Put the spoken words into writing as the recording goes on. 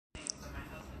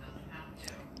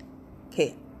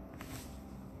Okay.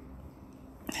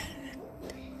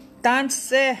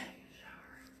 Dance.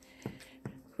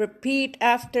 Repeat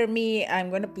after me. I'm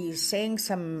going to be saying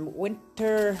some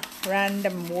winter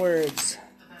random words.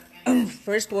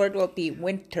 First word will be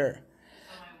winter.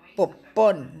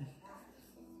 Popon.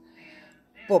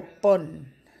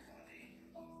 Popon.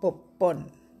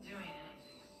 Popon.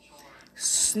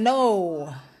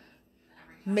 Snow.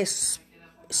 Miss.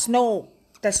 Snow.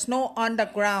 The snow on the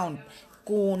ground.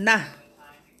 Kuna.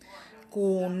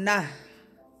 Kuna.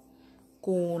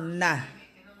 Kuna.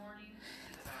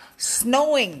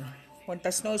 Snowing. When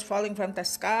the snow is falling from the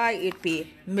sky, it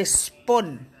be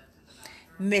mispun.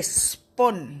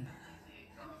 Mispun.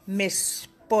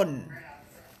 Mispun.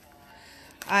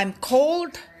 I'm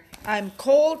cold. I'm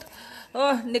cold.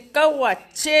 Oh,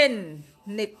 nikawachin.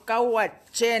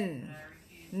 Nikawachin.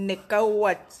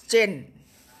 Nikawachin.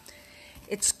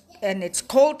 It's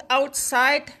cold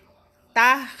outside.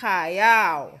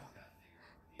 Tahkayao.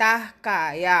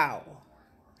 Tahkayao.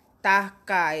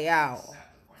 Tahkayao.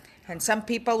 And some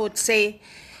people would say,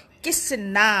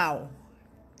 Kisinau.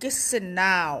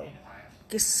 Kisinau.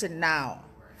 Kisinau.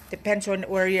 Depends on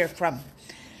where you're from.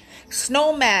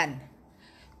 Snowman.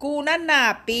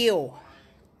 Kunanapio.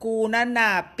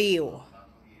 Kunanapio.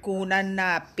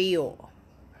 Kunanapio.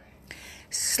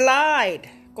 Slide.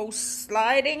 Go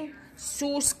sliding.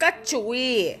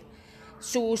 Suskachui.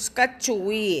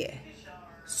 Suskachui.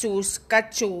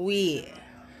 Suskachui.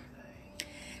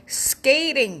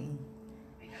 Skating.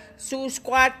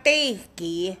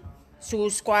 Susquateki.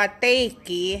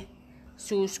 Susquateki.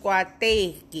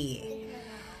 Susquateki.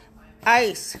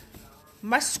 Ice.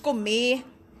 Muscomí.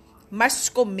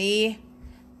 Muscomí.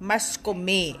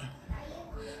 Muscomí.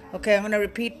 Okay, I'm going to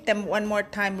repeat them one more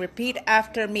time. Repeat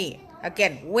after me.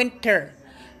 Again, winter.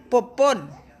 Popon.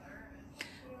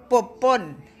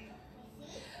 Popon.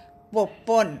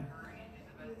 Popon.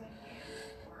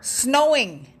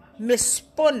 Snowing.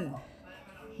 Mispun.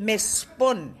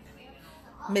 Mispun.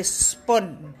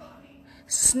 Mispun.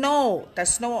 Snow. The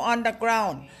snow on the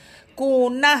ground.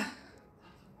 Kuna.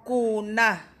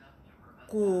 Kuna.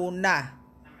 Kuna.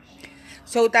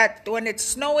 So that when it's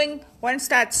snowing, once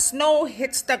that snow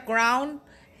hits the ground,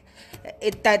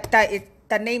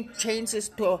 the name changes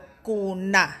to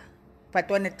kuna. But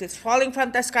when it is falling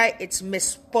from the sky, it's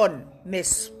mispun.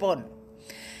 Mispun.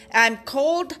 I'm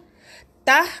cold.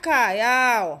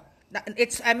 Tahkayao.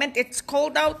 It's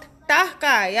cold out.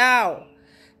 Tahkayao.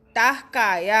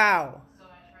 Tahkayao.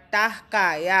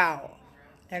 Tahkayao.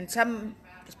 And some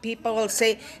people will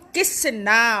say,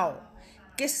 Kisinau.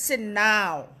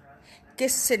 Kisinau.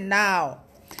 Kisinau.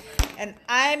 And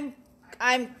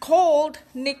I'm cold.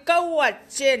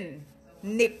 Nikawachin.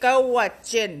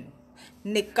 Nikawachin.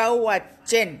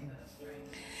 Nikawachin.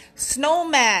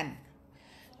 Snowman.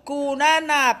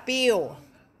 Kunanapio.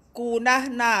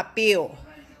 Kunanapio.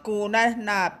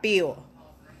 Kunanapio.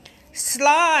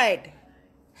 Slide.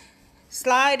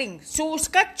 Sliding.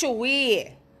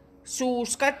 Suskachui.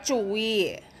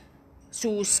 Suskachui.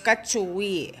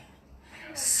 Suskachui.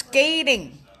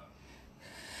 Skating.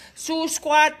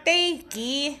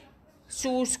 Susquateki.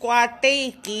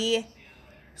 Susquateki.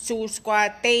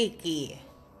 Susquateki.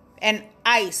 And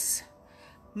ice.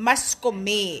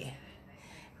 Muscomí.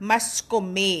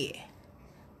 Muscomí.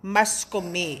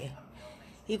 Muscomí.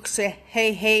 You can say,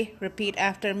 hey, hey, repeat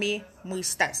after me.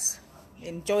 Muistas.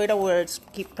 Enjoy the words.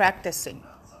 Keep practicing.